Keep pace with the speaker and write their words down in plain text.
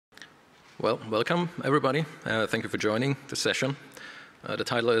Well, welcome everybody. Thank you for joining this session. The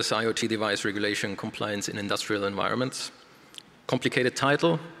title is IoT Device Regulation Compliance in Industrial Environments. Complicated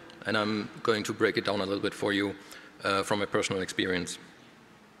title, and I'm going to break it down a little bit for you from my personal experience.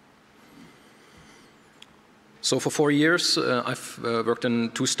 So for 4 years, I've worked in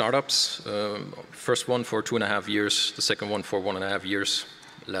 2 startups. First one for 2.5 years, the second one for 1.5 years.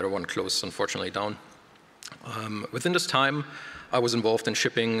 The latter one closed, unfortunately, down. Within this time, I was involved in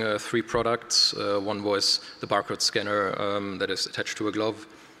shipping 3 products. One was the barcode scanner that is attached to a glove,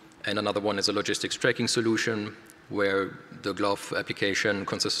 and another one is a logistics tracking solution where the glove application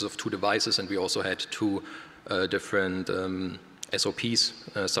consists of 2 devices, and we also had 2 different SOPs,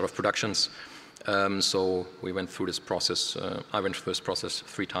 start of productions. So we went through this process. I went through this process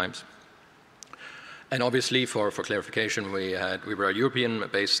 3 times. And obviously, for clarification, we were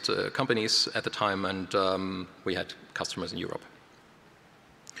European-based companies at the time, and we had customers in Europe.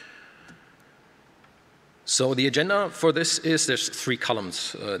 So the agenda for this is there's 3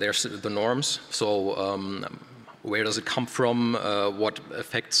 columns. There's the norms. So where does it come from? What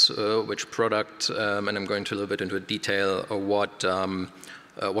affects which product? And I'm going to a little bit into detail of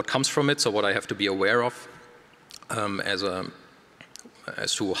what comes from it. So what I have to be aware of as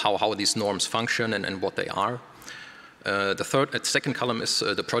to how these norms function and what they are. The second column is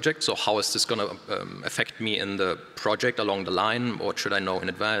the project. So how is this going to affect me in the project along the line? What should I know in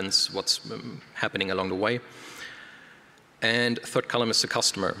advance? What's happening along the way? And third column is the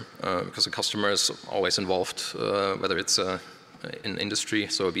customer, because the customer is always involved, whether it's in industry,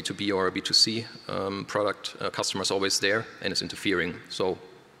 so a B2B or a B2C product. Customer is always there and is interfering. So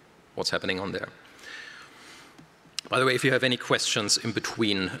what's happening on there? By the way, if you have any questions in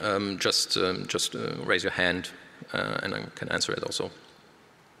between, just raise your hand. And I can answer it also.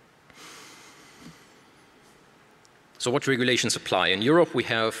 So what regulations apply? In Europe, we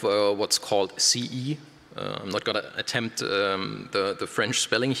have what's called CE. I'm not going to attempt the French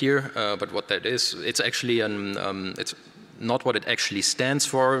spelling here, but what that is, it's actually it's not what it actually stands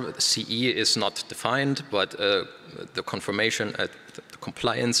for. CE is not defined, but the confirmation, the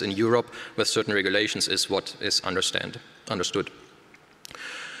compliance in Europe with certain regulations is what is understood.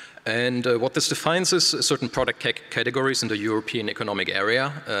 And what this defines is certain product categories in the European economic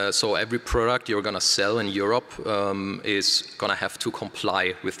area. So every product you're going to sell in Europe is going to have to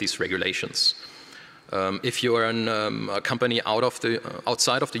comply with these regulations. If you're a company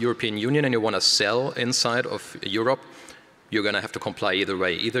outside of the European Union and you want to sell inside of Europe, you're going to have to comply either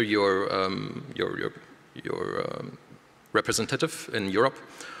way. Either your representative in Europe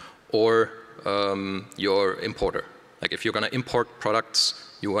or your importer. Like if you're going to import products,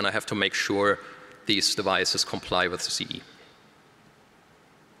 you're going to have to make sure these devices comply with the CE.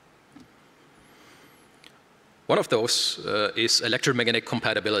 One of those is electromagnetic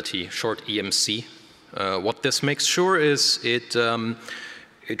compatibility, short EMC. What this makes sure is it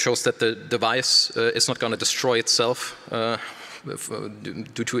shows that the device is not going to destroy itself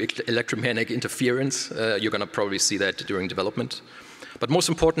due to electromagnetic interference. You're going to probably see that during development. But most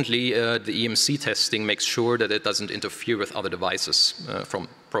importantly, the EMC testing makes sure that it doesn't interfere with other devices from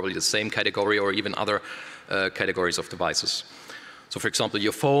probably the same category or even other categories of devices. So for example,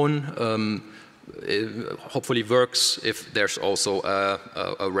 your phone hopefully works if there's also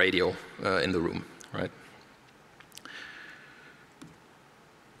a radio in the room, right?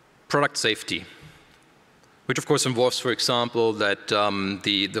 Product safety, which of course involves, for example, that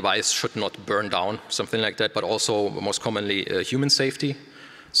the device should not burn down, something like that, but also most commonly human safety,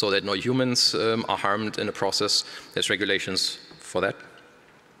 so that no humans are harmed in the process. There's regulations for that.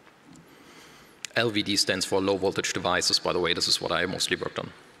 LVD stands for low voltage devices, by the way. This is what I mostly worked on.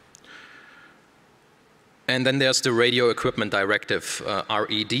 And then there's the Radio Equipment Directive,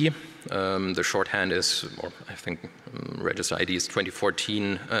 RED. The shorthand is, or I think register ID is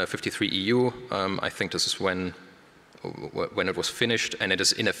 2014-53 EU. I think this is when it was finished, and it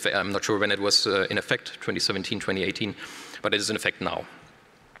is in effect. I'm not sure when it was in effect, 2017, 2018, but it is in effect now.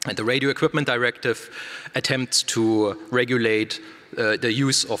 And the Radio Equipment Directive attempts to regulate the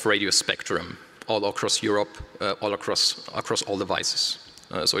use of radio spectrum all across Europe, all across all devices.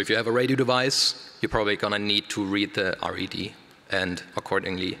 So if you have a radio device, you're probably going to need to read the RED and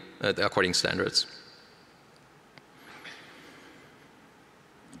accordingly the according standards.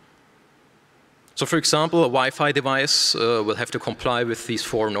 So for example, a Wi-Fi device will have to comply with these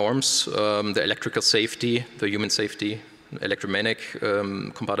 4 norms: the electrical safety, the human safety, electromagnetic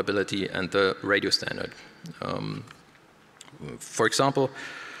compatibility, and the radio standard. For example,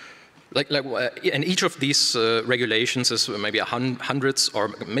 and each of these regulations is maybe hundreds or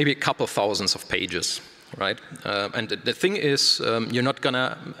maybe a couple thousands of pages. right? And the thing is, you're not going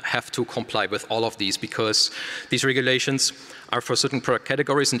to have to comply with all of these because these regulations are for certain product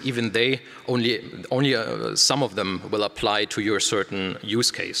categories, and even they, only some of them will apply to your certain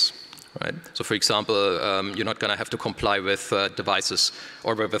use case. Right? So for example, you're not going to have to comply with devices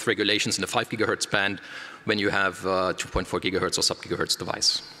or with regulations in the 5 gigahertz band when you have 2.4 gigahertz or sub-gigahertz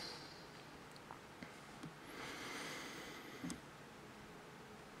device.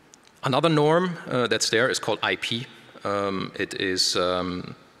 Another norm that's there is called IP. It is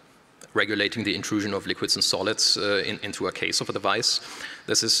regulating the intrusion of liquids and solids into a case of a device.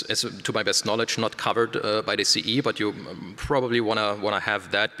 This is, to my best knowledge, not covered by the CE, but you probably want to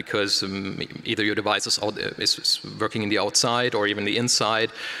have that because either your device is working in the outside or even the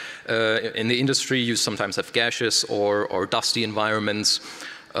inside. In the industry, you sometimes have gaseous or dusty environments,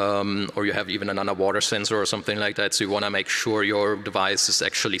 or you have even an underwater sensor or something like that. So you want to make sure your device is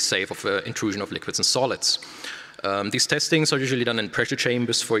actually safe of intrusion of liquids and solids. These testings are usually done in pressure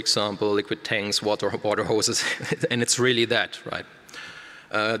chambers, for example, liquid tanks, water hoses, and it's really that, right?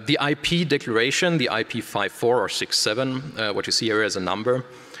 The IP declaration, the IP 5.4 or 6.7, what you see here as a number,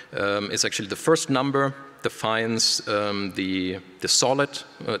 is actually the first number defines the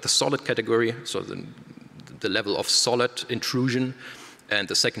solid category, so the level of solid intrusion, and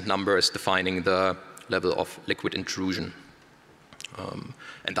the second number is defining the level of liquid intrusion.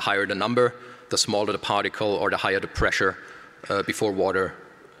 And the higher the number, the smaller the particle or the higher the pressure before water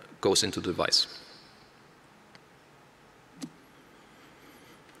goes into the device.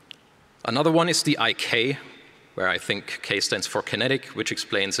 Another one is the IK, where I think K stands for kinetic, which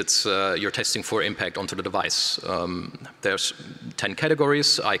explains it's you're testing for impact onto the device. There's 10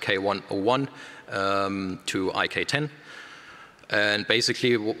 categories, IK 101 to IK 10. And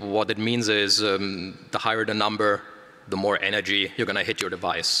basically what it means is the higher the number, the more energy you're going to hit your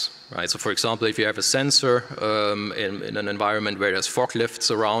device. Right? So for example, if you have a sensor in an environment where there's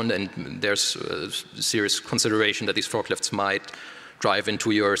forklifts around and there's serious consideration that these forklifts might drive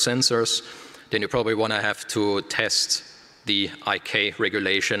into your sensors, then you probably want to have to test the IK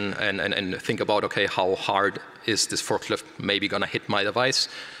regulation and think about, okay, how hard is this forklift maybe going to hit my device?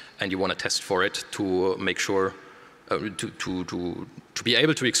 And you want to test for it to make sure, to be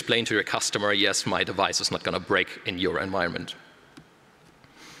able to explain to your customer, yes, my device is not going to break in your environment.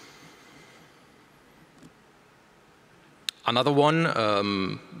 Another one,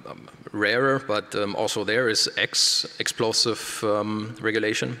 rarer, but also there is explosive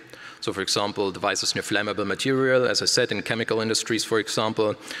regulation. So for example, devices near flammable material, as I said, in chemical industries, for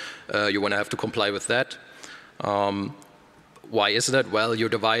example, you want to have to comply with that. Why is that? Well, your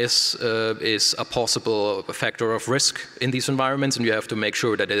device is a possible factor of risk in these environments, and you have to make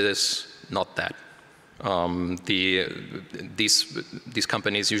sure that it is not that. These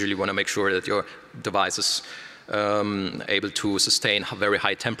companies usually want to make sure that your device is able to sustain very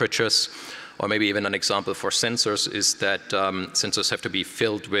high temperatures, or maybe even an example for sensors is that sensors have to be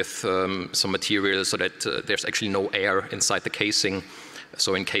filled with some material so that there's actually no air inside the casing.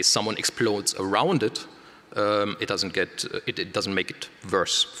 So in case someone explodes around it, it doesn't make it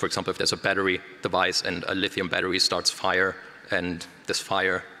worse. For example, if there's a battery device and a lithium battery starts fire, and this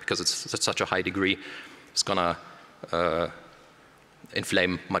fire, because it's at such a high degree, it's gonna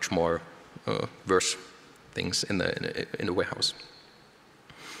inflame much more worse things in the warehouse.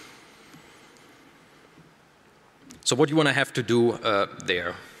 So what you want to have to do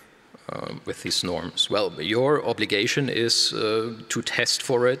there with these norms? Well, your obligation is to test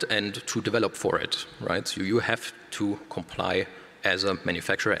for it and to develop for it, right? So you have to comply as a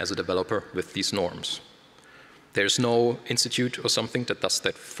manufacturer, as a developer with these norms. There's no institute or something that does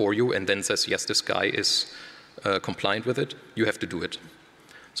that for you and then says, yes, this guy is compliant with it. You have to do it.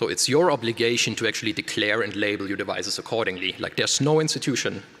 So it's your obligation to actually declare and label your devices accordingly. Like there's no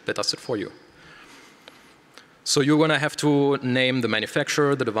institution that does it for you. So you're going to have to name the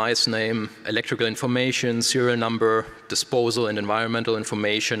manufacturer, the device name, electrical information, serial number, disposal and environmental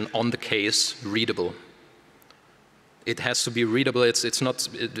information on the case, readable. It has to be readable. It's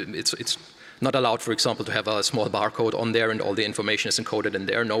not allowed, for example, to have a small barcode on there and all the information is encoded in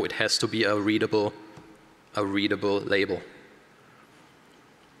there. No, it has to be a readable label.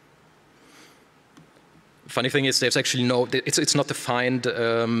 Funny thing is, there's actually no, it's not defined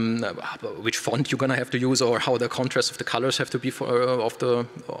which font you're going to have to use or how the contrast of the colors have to be of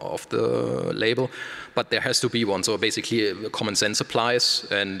the label, but there has to be one. So basically, common sense applies,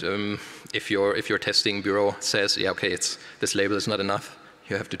 and if your testing bureau says, yeah, okay, this label is not enough,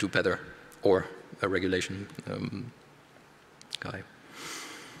 you have to do better, or a regulation guy.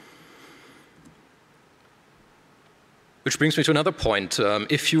 Which brings me to another point.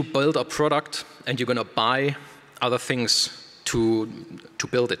 If you build a product and you're going to buy other things to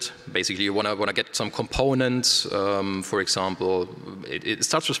build it, basically you want to get some components. For example, it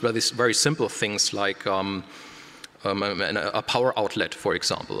starts with very simple things like a power outlet, for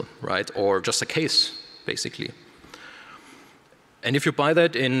example, right? Or just a case, basically. And if you buy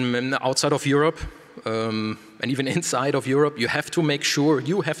that outside of Europe, and even inside of Europe, you have to make sure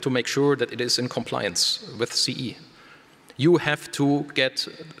that it is in compliance with CE. You have to get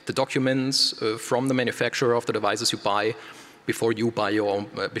the documents from the manufacturer of the devices you buy before you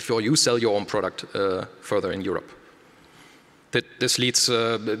sell your own product further in Europe. This leads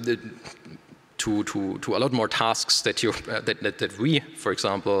to a lot more tasks that we, for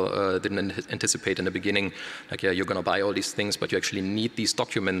example, didn't anticipate in the beginning. Like, yeah, you're going to buy all these things, but you actually need these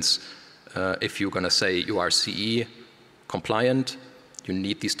documents if you're going to say you are CE compliant. You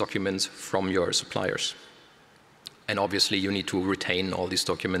need these documents from your suppliers. And obviously, you need to retain all these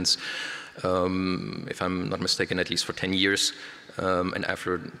documents, if I'm not mistaken, at least for 10 years. And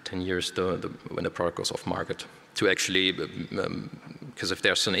after 10 years, when the product goes off market, to actually, because if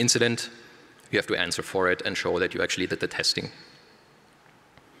there's an incident, you have to answer for it and show that you actually did the testing.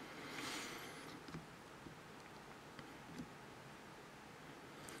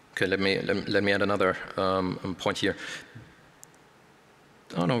 Okay, let me add another point here.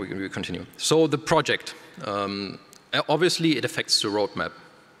 Oh no, we continue. So the project, obviously it affects the roadmap,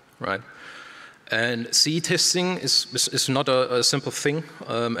 right? And CE testing is not a simple thing.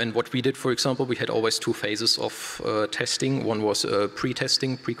 And what we did, for example, we had always two phases of testing. One was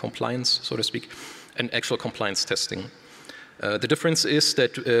pre-testing, pre-compliance, so to speak, and actual compliance testing. The difference is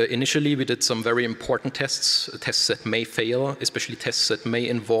that initially we did some very important tests that may fail, especially tests that may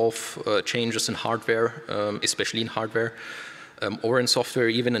involve changes in hardware, especially in hardware, or in software,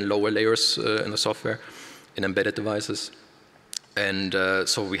 even in lower layers in the software, in embedded devices. And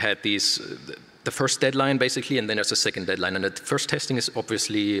so we had the first deadline, basically, and then there's a second deadline. And the first testing is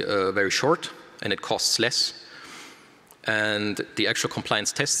obviously very short, and it costs less. And the actual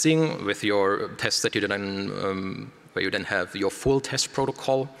compliance testing with your tests that you then, where you then have your full test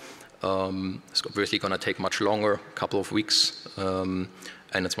protocol, it's obviously going to take much longer, a couple of weeks, and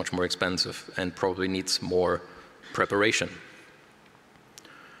it's much more expensive and probably needs more preparation.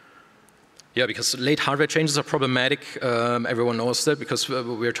 Yeah, because late hardware changes are problematic. Everyone knows that because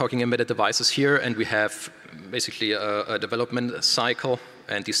we're talking embedded devices here, and we have basically a development cycle,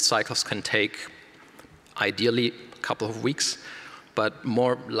 and these cycles can take, ideally, a couple of weeks, but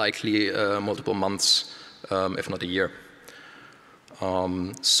more likely multiple months, if not a year.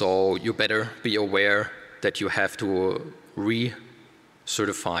 So you better be aware that you have to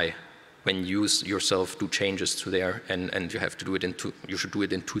re-certify when you yourself do changes to there, and you have to do it you should do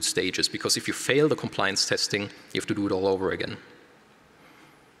it in 2 stages, because if you fail the compliance testing, you have to do it all over again,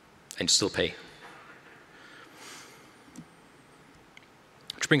 and still pay.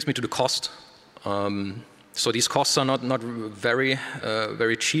 Which brings me to the cost. So these costs are not very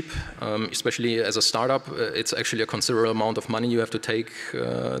cheap, especially as a startup. It's actually a considerable amount of money you have to take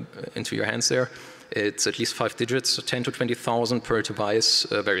into your hands there. It's at least 5 digits, 10 to 20,000 per device,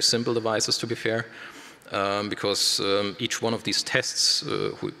 very simple devices to be fair, because each one of these tests,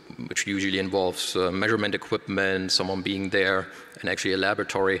 which usually involves measurement equipment, someone being there, and actually a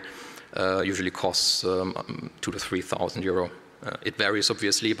laboratory, usually costs 2,000 to 3,000 euro. It varies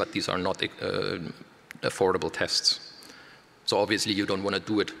obviously, but these are not affordable tests. So obviously you don't want to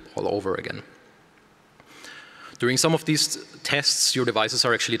do it all over again. During some of these tests, your devices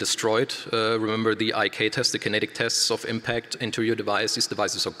are actually destroyed. Remember the IK test, the kinetic tests of impact into your device. These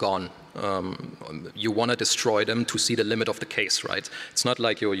devices are gone. You want to destroy them to see the limit of the case, right? It's not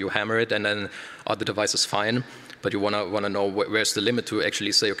like you hammer it and then the device is fine, but you want to know where's the limit to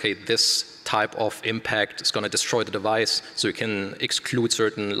actually say, okay, this type of impact is going to destroy the device, so you can exclude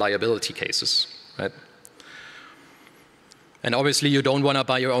certain liability cases, right? And obviously, you don't want to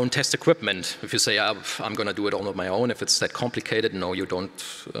buy your own test equipment. If you say, I'm going to do it all on my own, if it's that complicated, no, you don't,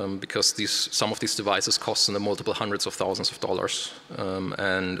 because some of these devices cost in the multiple hundreds of thousands of dollars.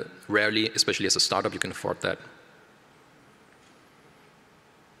 And rarely, especially as a startup, you can afford that.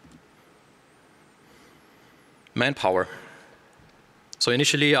 Manpower. So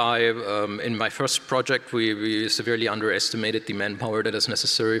initially, in my first project, we severely underestimated the manpower that is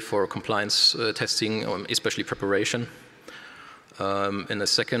necessary for compliance testing, especially preparation. In the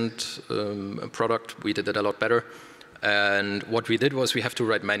second product, we did it a lot better. And what we did was we have to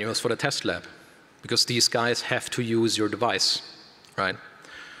write manuals for the test lab, because these guys have to use your device, right?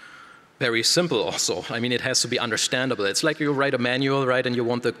 very simple also. I mean, it has to be understandable. It's like you write a manual, right, and you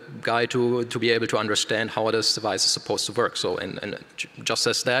want the guy to be able to understand how this device is supposed to work. So, and just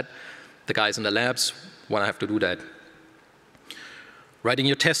as that, the guys in the labs want to have to do that. Writing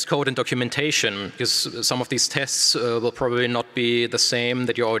your test code and documentation, because some of these tests will probably not be the same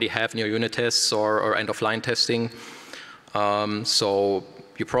that you already have in your unit tests or end-of-line testing. So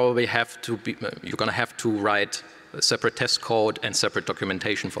you probably have to be, you're going to have to write a separate test code and separate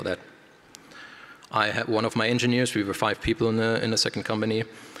documentation for that. I had one of my engineers, we were 5 people in the second company.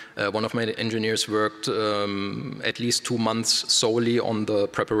 One of my engineers worked at least 2 months solely on the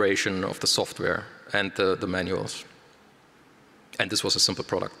preparation of the software and the manuals. And this was a simple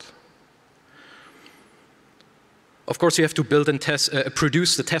product. Of course, you have to build and test,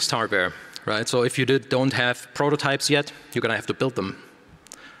 produce the test hardware, right? So if you don't have prototypes yet, you're going to have to build them.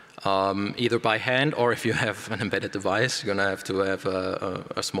 Either by hand, or if you have an embedded device, you're going to have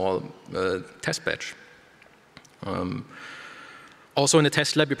a small test batch. Also in the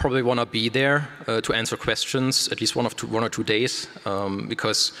test lab, you probably want to be there to answer questions at least 1 or 2 days,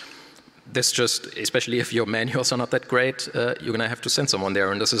 because this just, especially if your manuals are not that great, you're going to have to send someone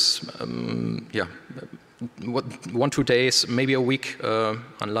there, and this is, yeah, 1 2 days, maybe a week,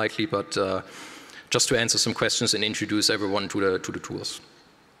 unlikely, but just to answer some questions and introduce everyone to the tools.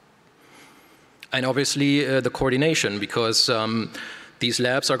 And obviously the coordination, because these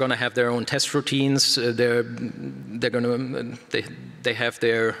labs are going to have their own test routines. They have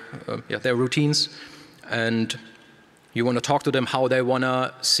their routines, and you want to talk to them how they want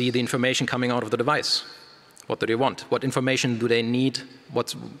to see the information coming out of the device. What do they want? What information do they need?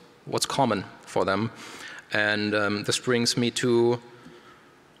 What's common for them? And this brings me to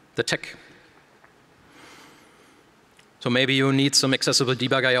the tech. So maybe you need some accessible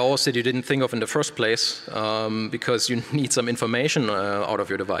debug IOs that you didn't think of in the first place, because you need some information out of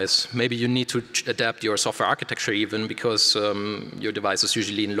your device. Maybe you need to adapt your software architecture even, because your device is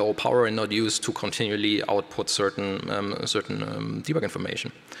usually in low power and not used to continually output certain debug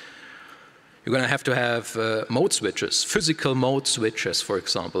information. You're going to have mode switches, physical mode switches, for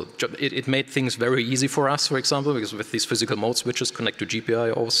example. It made things very easy for us, for example, because with these physical mode switches connect to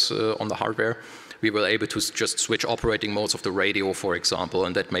GPIOs on the hardware, we were able to just switch operating modes of the radio, for example,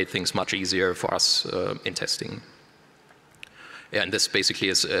 and that made things much easier for us in testing. Yeah, and this basically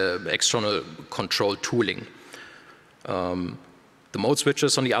is external control tooling. The mode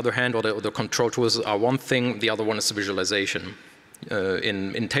switches, on the other hand, or the control tools are one thing, the other one is the visualization.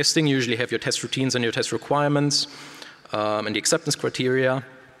 In testing, you usually have your test routines and your test requirements and the acceptance criteria.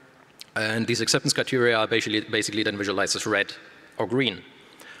 And these acceptance criteria are basically then visualized as red or green.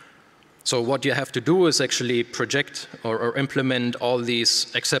 So what you have to do is actually project or implement all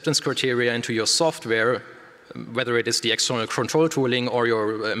these acceptance criteria into your software, whether it is the external control tooling or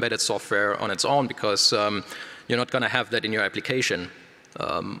your embedded software on its own, because you're not going to have that in your application.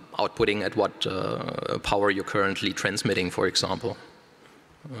 Outputting at what power you're currently transmitting, for example,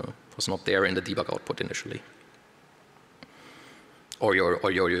 was not there in the debug output initially, or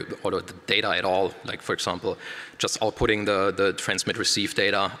the data at all. Like, for example, just outputting the transmit-receive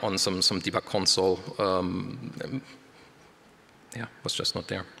data on some debug console, yeah, was just not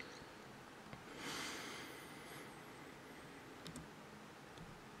there.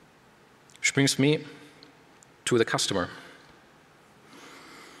 Which brings me to the customer.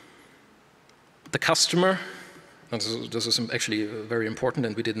 The customer, and this is actually very important,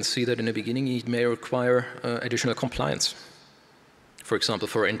 and we didn't see that in the beginning, it may require additional compliance. For example,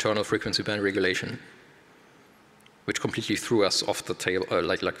 for internal frequency band regulation, which completely threw us off the table,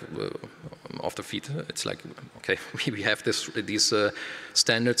 off the feet. It's like, okay, we have these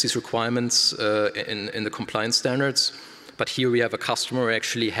standards, these requirements in the compliance standards, but here we have a customer who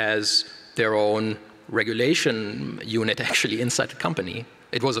actually has their own regulation unit actually inside the company.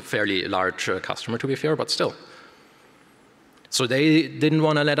 It was a fairly large customer, to be fair, but still. So they didn't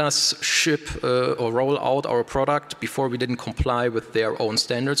want to let us ship or roll out our product before we didn't comply with their own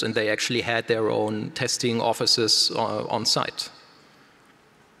standards, and they actually had their own testing offices on site.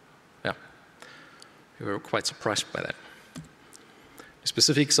 Yeah, we were quite surprised by that. A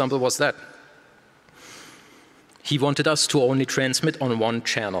specific example was that he wanted us to only transmit on one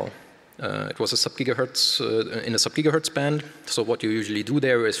channel. It was a sub-gigahertz, in a sub-gigahertz band. So what you usually do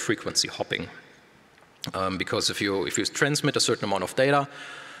there is frequency hopping. Because if you transmit a certain amount of data,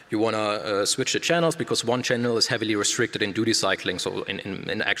 you want to switch the channels, because one channel is heavily restricted in duty cycling, so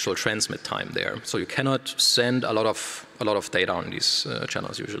in actual transmit time there. So you cannot send a lot of data on these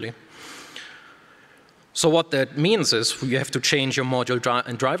channels usually. So what that means is you have to change your module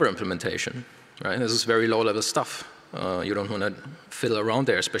and driver implementation. Right? This is very low-level stuff. You don't want to fiddle around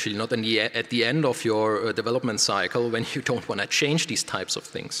there, especially not at the end of your development cycle when you don't want to change these types of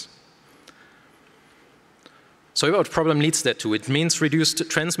things. So what problem leads that to? It means reduced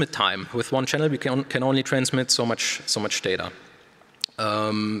transmit time. With one channel, we can only transmit so much data.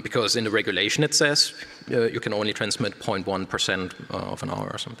 Because in the regulation it says you can only transmit 0.1% of an hour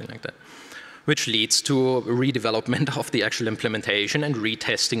or something like that, which leads to redevelopment of the actual implementation and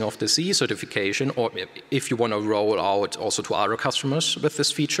retesting of the CE certification, or if you want to roll out also to other customers with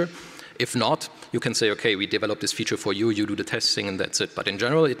this feature. If not, you can say, okay, we developed this feature for you, you do the testing, and that's it. But in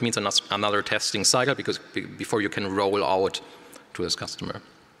general, it means another testing cycle because before you can roll out to this customer.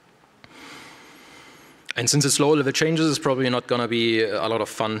 And since it's low-level changes, it's probably not going to be a lot of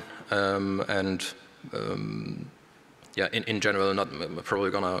fun, yeah, in general, not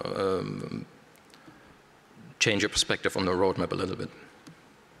probably going to change your perspective on the roadmap a little bit.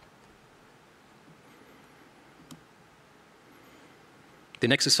 The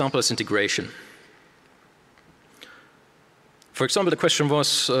next example is integration. For example, the question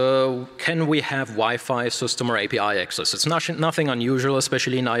was, can we have Wi-Fi system or API access? It's nothing unusual,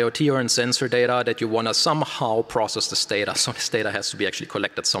 especially in IoT or in sensor data, that you want to somehow process this data. So this data has to be actually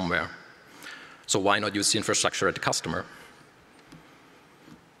collected somewhere. So why not use the infrastructure at the customer?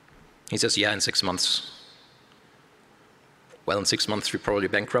 He says, yeah, in 6 months. Well, in 6 months, we're probably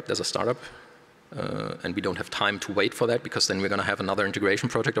bankrupt as a startup. And we don't have time to wait for that, because then we're going to have another integration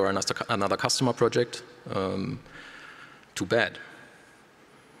project or another customer project. Too bad.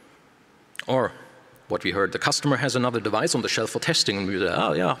 Or what we heard, the customer has another device on the shelf for testing, and we said,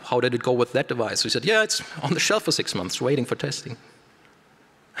 oh yeah, how did it go with that device? We said, yeah, it's on the shelf for 6 months, waiting for testing.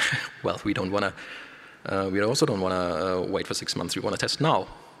 Well, we don't want to. We also don't want to wait for 6 months. We want to test now.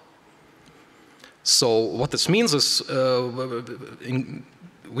 So what this means is,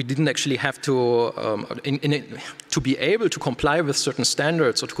 we didn't actually have to, to be able to comply with certain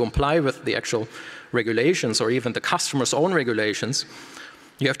standards or to comply with the actual regulations or even the customer's own regulations.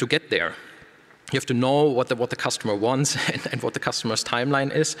 You have to get there. You have to know what the customer wants and what the customer's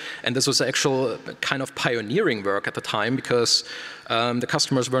timeline is. And this was actual kind of pioneering work at the time, because the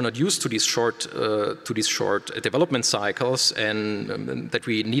customers were not used to these short development cycles and that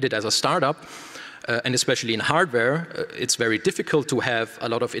we needed as a startup. And especially in hardware, it's very difficult to have a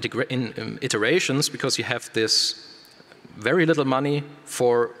lot of iterations, because you have this very little money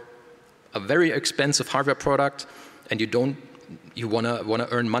for a very expensive hardware product, and you want to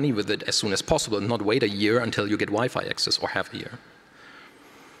earn money with it as soon as possible, and not wait a year until you get Wi-Fi access, or half a year.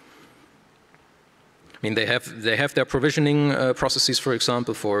 I mean, they have their provisioning processes, for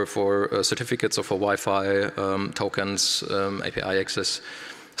example, for certificates or for Wi-Fi tokens, API access.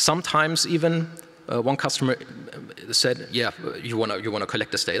 Sometimes even one customer said, yeah, you want to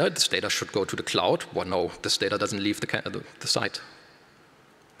collect this data. This data should go to the cloud. Well, no, this data doesn't leave the site.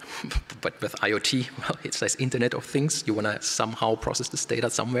 But with IoT, well, it says Internet of Things. You want to somehow process this data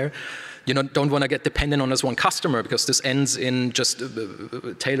somewhere. You don't want to get dependent on this one customer, because this ends in just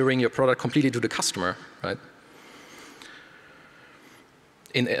tailoring your product completely to the customer, right?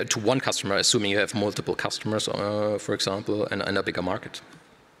 To one customer, assuming you have multiple customers, for example, and a bigger market.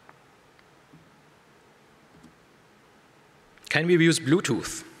 Can we use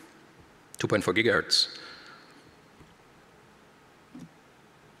Bluetooth? 2.4 gigahertz.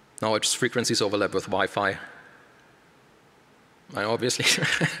 Now its frequencies overlap with Wi-Fi. And obviously,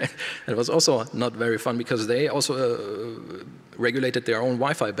 it was also not very fun, because they also regulated their own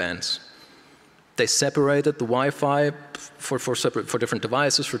Wi-Fi bands. They separated the Wi-Fi for different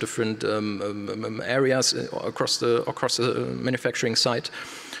devices, for different areas across the manufacturing site.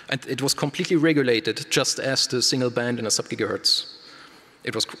 And it was completely regulated, just as the single band in a sub-gigahertz.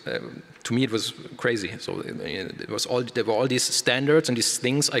 It was, to me, it was crazy. So there were all these standards and these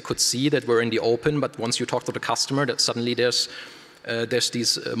things I could see that were in the open, but once you talk to the customer, that suddenly there's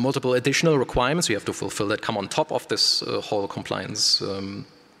these multiple additional requirements you have to fulfill that come on top of this whole compliance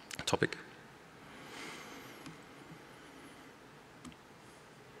topic.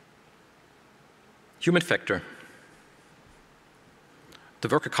 Human factor. The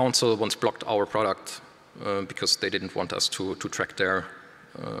Worker Council once blocked our product because they didn't want us to track their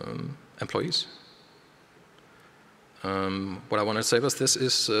employees. What I want to say with this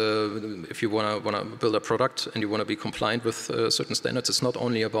is, if you want to build a product and you want to be compliant with certain standards, it's not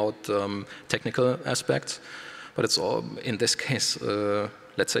only about technical aspects, but it's all, in this case,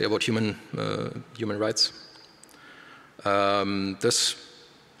 let's say, about human rights. This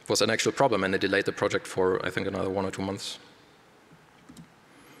was an actual problem, and it delayed the project for, I think, another 1 or 2 months.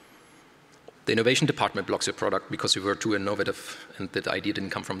 The innovation department blocks your product because you were too innovative and that idea didn't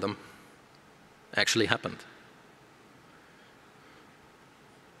come from them. Actually happened.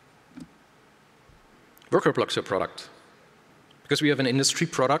 Worker blocks your product. Because we have an industry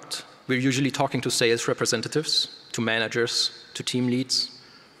product, we're usually talking to sales representatives, to managers, to team leads.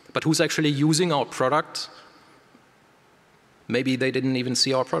 But who's actually using our product? Maybe they didn't even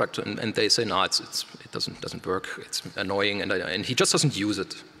see our product, and they say, no, it doesn't work, it's annoying, and he just doesn't use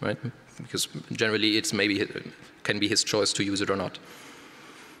it, right? Because generally it's maybe can be his choice to use it or not.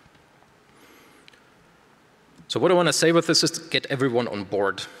 So what I want to say with this is to get everyone on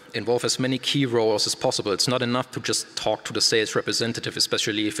board, involve as many key roles as possible. It's not enough to just talk to the sales representative,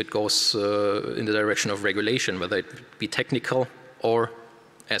 especially if it goes in the direction of regulation, whether it be technical or,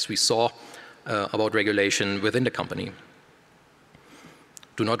 as we saw, about regulation within the company.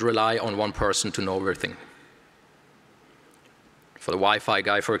 Do not rely on one person to know everything. For the Wi-Fi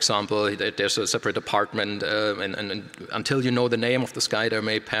guy, for example, there's a separate department, and until you know the name of this guy, there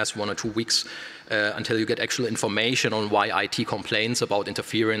may pass 1 or 2 weeks until you get actual information on why IT complains about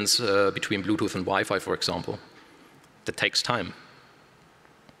interference between Bluetooth and Wi-Fi, for example. That takes time.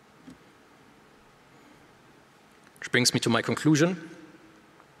 Which brings me to my conclusion.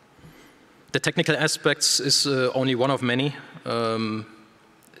 The technical aspects is only one of many.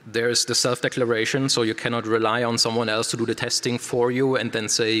 There's the self-declaration, so you cannot rely on someone else to do the testing for you and then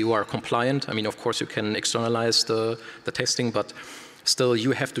say you are compliant. I mean, of course, you can externalize the testing, but still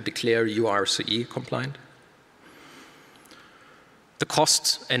you have to declare you are CE compliant. The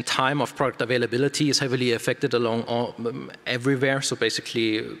cost and time of product availability is heavily affected along everywhere, so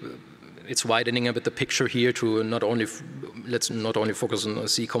basically it's widening a bit the picture here to not only, let's not only focus on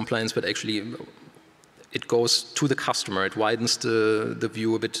CE compliance, but actually it goes to the customer. It widens the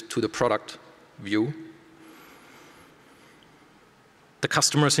view a bit to the product view. The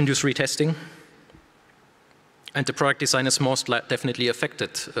customer's industry testing. And the product design is most definitely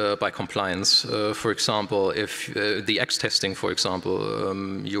affected by compliance. For example, if the X testing, for example,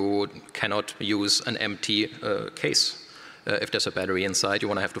 you cannot use an empty case. If there's a battery inside, you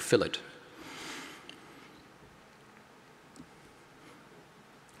want to have to fill it.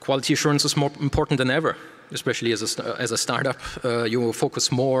 Quality assurance is more important than ever, especially as a startup. You will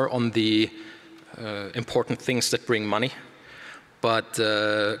focus more on the important things that bring money. But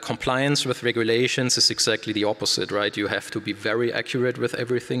compliance with regulations is exactly the opposite, right? You have to be very accurate with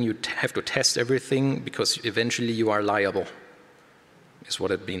everything. You have to test everything because eventually you are liable, is what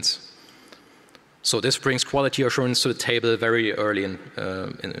it means. So this brings quality assurance to the table very early in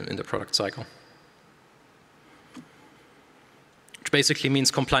the product cycle. Which basically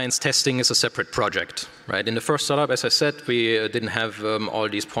means compliance testing is a separate project, right? In the first startup, as I said, we didn't have all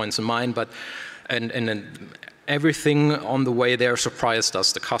these points in mind, but and everything on the way there surprised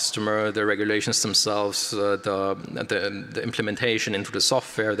us: the customer, the regulations themselves, the implementation into the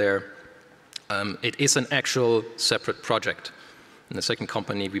software there. It is an actual separate project. In the second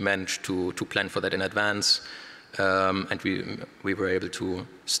company, we managed to plan for that in advance, and we were able to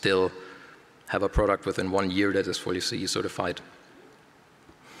still have a product within 1 year that is fully CE certified.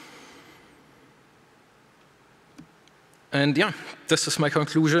 And yeah, this is my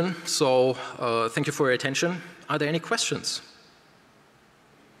conclusion. So thank you for your attention. Are there any questions?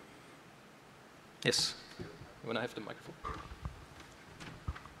 Yes, when I have the microphone.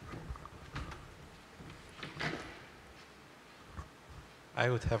 I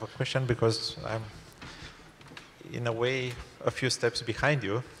would have a question because I'm, in a way, a few steps behind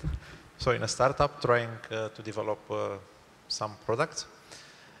you. So in a startup, trying to develop some products.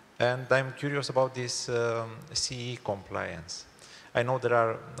 And I'm curious about this CE compliance. I know there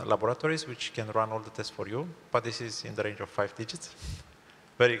are laboratories which can run all the tests for you, but this is in the range of 5 digits,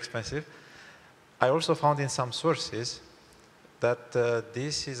 very expensive. I also found in some sources that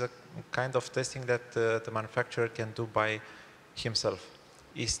this is a kind of testing that the manufacturer can do by himself.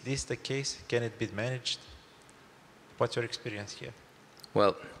 Is this the case? Can it be managed? What's your experience here?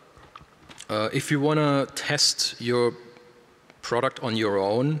 Well, if you want to test your product on your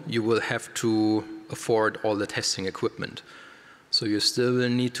own, you will have to afford all the testing equipment. So you still will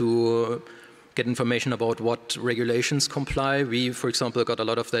need to get information about what regulations comply. We, for example, got a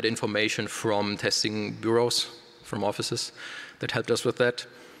lot of that information from testing bureaus, from offices that helped us with that.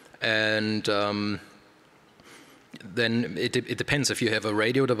 And then it depends. If you have a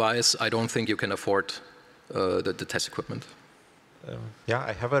radio device, I don't think you can afford the test equipment. Yeah,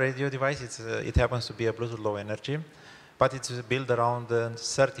 I have a radio device. It happens to be a Bluetooth low energy, but it's built around a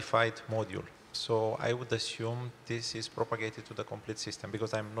certified module. So I would assume this is propagated to the complete system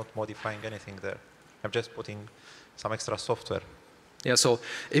because I'm not modifying anything there. I'm just putting some extra software. Yeah, so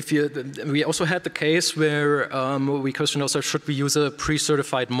we also had the case where we questioned ourselves, should we use a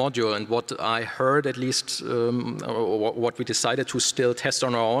pre-certified module? And what I heard, at least, or what we decided to still test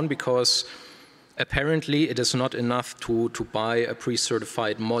on our own, because Apparently, it is not enough to buy a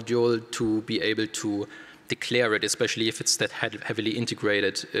pre-certified module to be able to declare it, especially if it's that heavily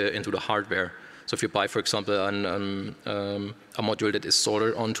integrated into the hardware. So if you buy, for example, a module that is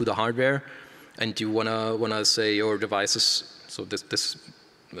soldered onto the hardware, and you wanna say your device is, so this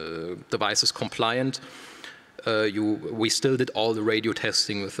device is compliant, we still did all the radio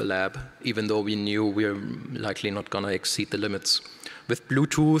testing with the lab, even though we knew we're likely not gonna exceed the limits. With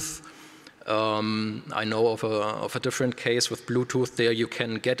Bluetooth, I know of a different case with Bluetooth. There you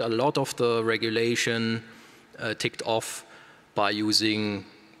can get a lot of the regulation ticked off by using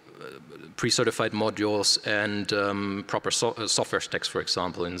pre-certified modules and proper software stacks, for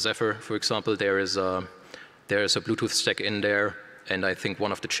example. In Zephyr, for example, there is a Bluetooth stack in there, and I think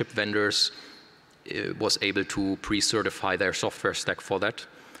one of the chip vendors was able to pre-certify their software stack for that.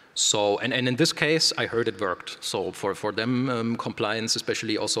 So, and in this case, I heard it worked. So for them, compliance,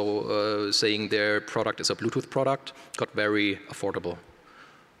 especially also saying their product is a Bluetooth product, got very affordable.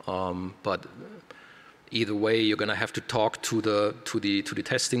 But either way, you're going to have to talk to the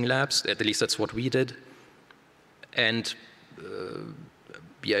testing labs. At least that's what we did, and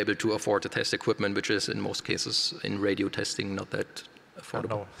be able to afford the test equipment, which is in most cases in radio testing not that affordable.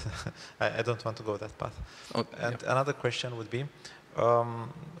 No, I don't want to go that path. Oh, and yeah. Another question would be,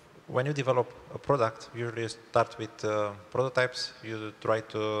 when you develop a product, you usually start with prototypes. You try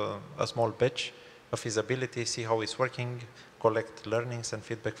to a small batch of feasibility, see how it's working, collect learnings and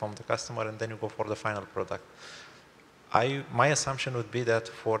feedback from the customer, and then you go for the final product. My assumption would be that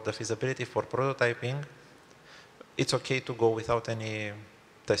for the feasibility, for prototyping, it's okay to go without any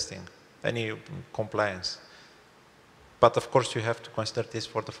testing, any compliance. But of course, you have to consider this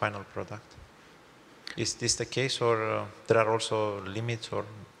for the final product. Is this the case, or there are also limits or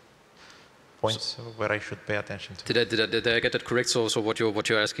points where I should pay attention to? Did I get that correct? So what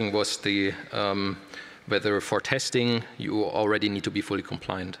you're asking was the whether for testing you already need to be fully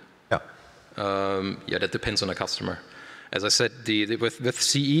compliant. Yeah. Yeah, that depends on the customer. As I said, with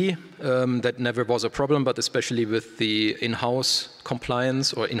CE, that never was a problem, but especially with the in-house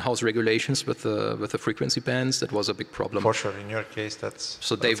compliance or in-house regulations with the frequency bands, that was a big problem. For sure, in your case, that's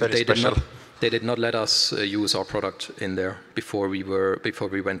so very special. They did not let us use our product in there before we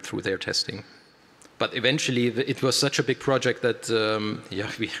went through their testing. But eventually, it was such a big project that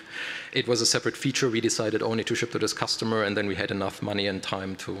it was a separate feature. We decided only to ship to this customer, and then we had enough money and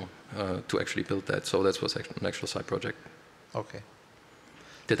time to actually build that. So that was an actual side project. Okay.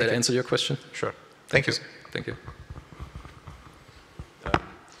 Did that answer your question? Sure. Thank you. Thank you.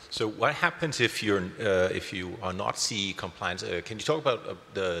 So what happens if you are not CE compliant? Can you talk about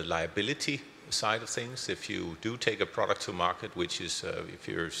the liability side of things? If you do take a product to market, which is if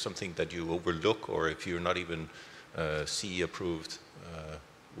you're something that you overlook, or if you're not even CE approved,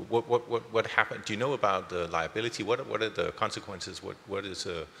 what happens? Do you know about the liability? What are the consequences? What is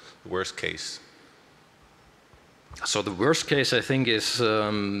the worst case? So the worst case, I think, is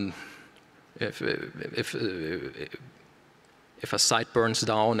if a site burns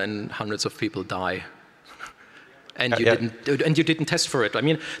down and hundreds of people die, and you didn't test for it. I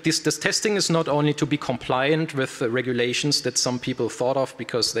mean, this testing is not only to be compliant with the regulations that some people thought of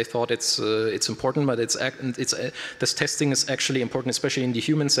because they thought it's important, but this testing is actually important, especially in the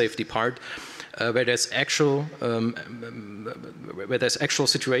human safety part, where there's actual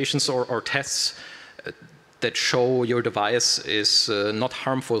situations or tests that show your device is not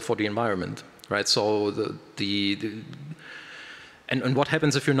harmful for the environment, right? So and what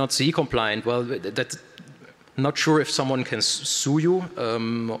happens if you're not CE compliant? Well, not sure if someone can sue you.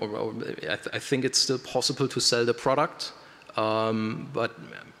 I think it's still possible to sell the product, but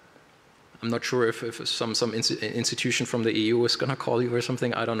I'm not sure if some institution from the EU is going to call you or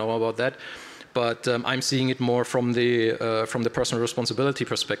something. I don't know about that. But I'm seeing it more from the personal responsibility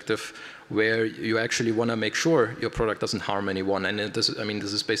perspective, where you actually want to make sure your product doesn't harm anyone. And this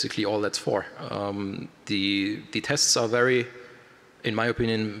is basically all that's for. The tests are in my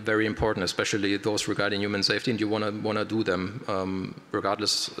opinion, very important, especially those regarding human safety, and you want to do them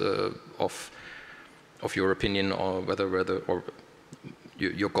regardless of your opinion or or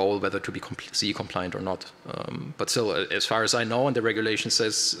your goal, whether to be CE compliant or not. But still, as far as I know, and the regulation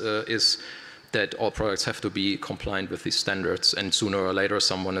says is that all products have to be compliant with these standards, and sooner or later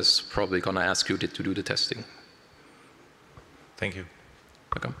someone is probably going to ask you to do the testing. Thank you.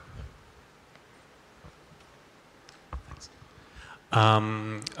 Welcome.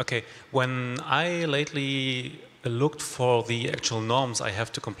 Okay, when I lately looked for the actual norms I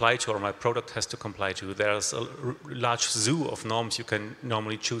have to comply to, or my product has to comply to, there's a large zoo of norms you can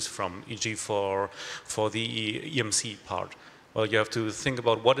normally choose from, e.g. for the EMC part. Well, you have to think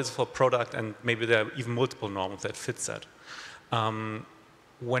about what is for product, and maybe there are even multiple norms that fits that.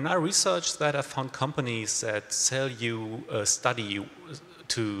 When I researched that, I found companies that sell you a study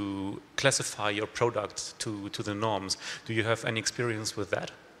to classify your product to the norms. Do you have any experience with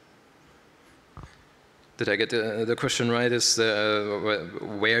that? Did I get the question right? Is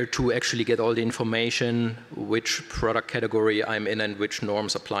where to actually get all the information, which product category I'm in, and which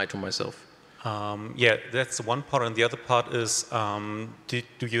norms apply to myself? Yeah, that's one part, and the other part is,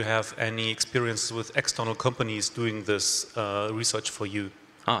 do you have any experience with external companies doing this research for you?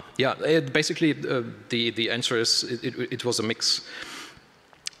 Yeah. Basically, the answer is it was a mix.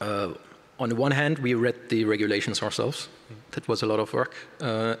 On the one hand, we read the regulations ourselves. That was a lot of work,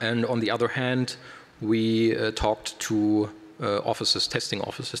 and on the other hand, we talked to offices, testing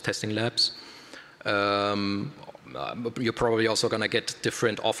labs. You're probably also going to get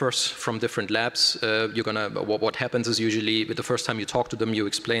different offers from different labs. What happens is usually the first time you talk to them, you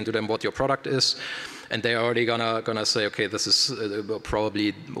explain to them what your product is, and they're already gonna say, okay, this is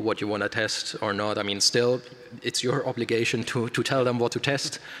probably what you want to test or not. I mean, still, it's your obligation to tell them what to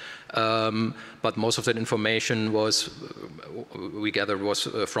test. But most of that information we gathered was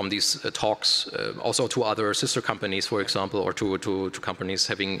from these talks, also to other sister companies, for example, or to companies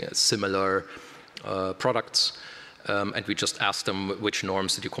having similar products. And we just asked them which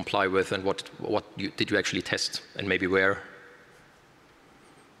norms did you comply with, and what did you actually test, and maybe where.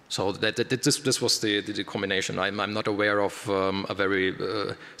 So this was the combination. I'm not aware of a very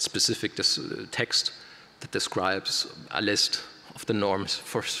specific text that describes a list of the norms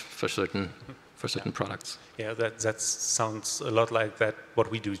for certain products. Yeah, that sounds a lot like that what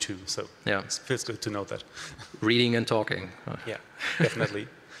we do too. So yeah, it feels good to know that. Reading and talking. Yeah, definitely.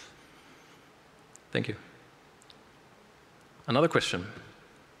 Thank you. Another question.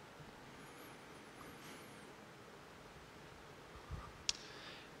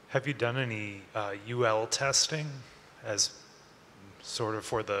 Have you done any UL testing as sort of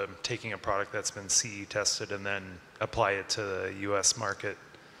for taking a product that's been CE tested and then apply it to the US market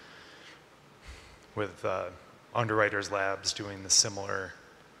with underwriters labs doing the similar?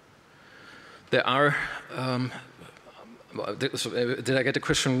 There are, did I get the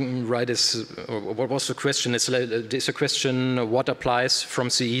question right? What was the question? It's a question, what applies from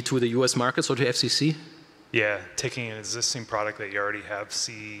CE to the US market, so to FCC? Yeah, taking an existing product that you already have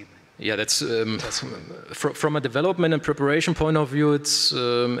CE. Yeah, that's from a development and preparation point of view, it's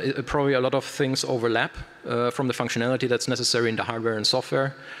probably a lot of things overlap from the functionality that's necessary in the hardware and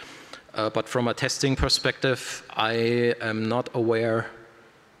software. But from a testing perspective, I am not aware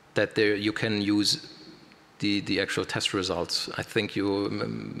that you can use the actual test results. I think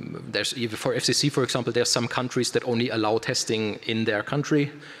there's even for FCC, for example, there's some countries that only allow testing in their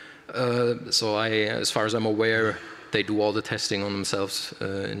country. So as far as I'm aware, they do all the testing on themselves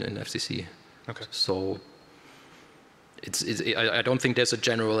in FCC. Okay. So I don't think there's a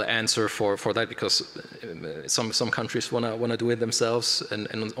general answer for that, because some countries wanna do it themselves,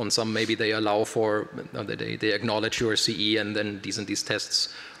 and on some maybe they allow they acknowledge your CE, and then these tests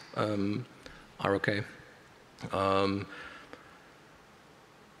are okay.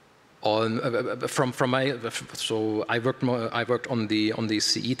 So I worked on the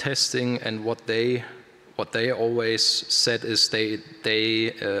CE testing, and what they always said is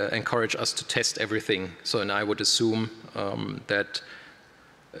they encourage us to test everything. So, and I would assume that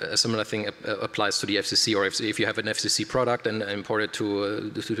a similar thing applies to the FCC, or if you have an FCC product and import it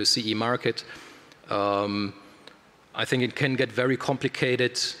to the CE market. I think it can get very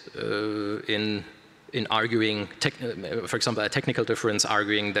complicated in arguing, for example, a technical difference,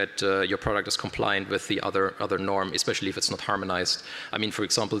 arguing that your product is compliant with the other norm, especially if it's not harmonized. I mean, for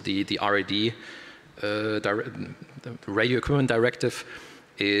example, the RAD, the Radio Equipment Directive,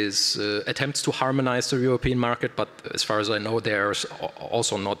 attempts to harmonize the European market, but as far as I know, there's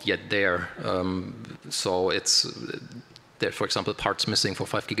also not yet there. So there, for example, parts missing for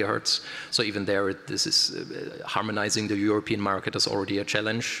 5 gigahertz. So even there, this is harmonizing the European market is already a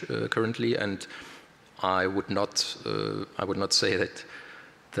challenge currently, and I would not say that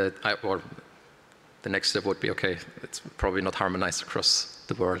or the next step would be, okay, it's probably not harmonized across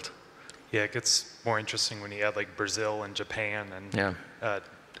the world. Yeah, it gets more interesting when you add like Brazil and Japan, and yeah.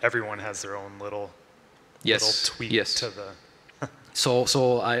 Everyone has their own little tweak to the.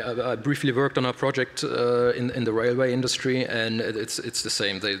 So I briefly worked on a project in the railway industry, and it's the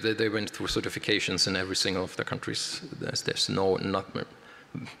same. They went through certifications in every single of the countries. There's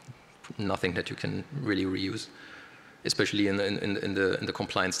nothing that you can really reuse, especially in the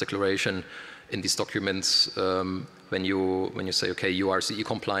compliance declaration. In these documents, when you say, okay, you are CE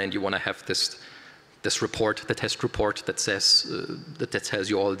compliant, you want to have this report, the test report that says that tells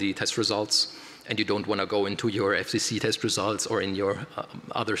you all the test results, and you don't want to go into your FCC test results or in your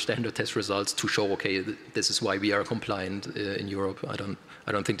other standard test results to show, okay, this is why we are compliant in Europe. I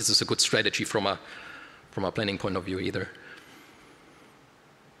don't think this is a good strategy from a planning point of view either.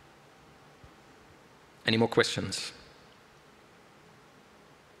 Any more questions?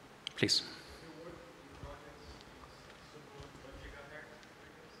 Please.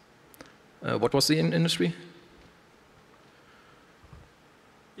 What was the industry?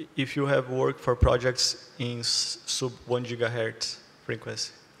 If you have worked for projects in sub 1 gigahertz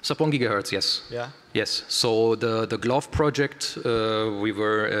frequency. Sub 1 gigahertz, yes. Yeah? Yes. So the GLOVE project, we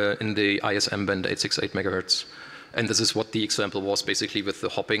were in the ISM band 868 megahertz. And this is what the example was, basically with the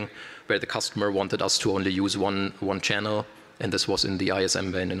hopping, where the customer wanted us to only use one channel, and this was in the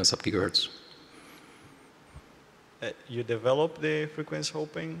ISM band in a sub-gigahertz. You developed the frequency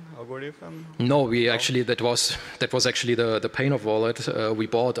hopping algorithm? No, we actually, that was actually the pain of all it. We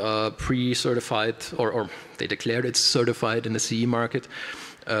bought a pre-certified, or they declared it's certified in the CE market,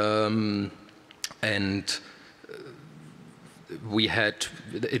 and we had,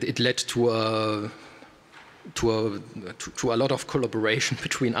 it led to a lot of collaboration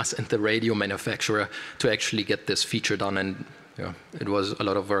between us and the radio manufacturer to actually get this feature done, and yeah, it was a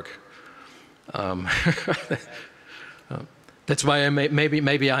lot of work. That's why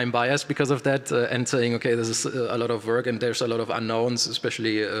maybe I'm biased because of that, and saying, okay, this is a lot of work and there's a lot of unknowns,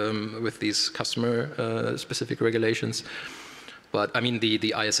 especially with these customer-specific regulations. But I mean,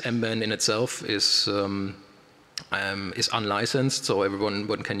 the ISM band in itself is unlicensed, so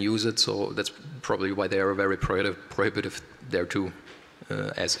everyone can use it. So that's probably why they are very prohibitive there too,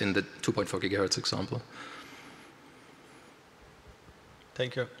 as in the 2.4 gigahertz example.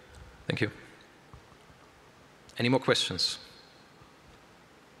 Thank you. Thank you. Any more questions?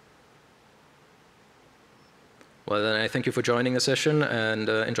 Well, then I thank you for joining the session and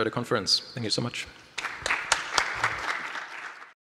enjoy the conference. Thank you so much.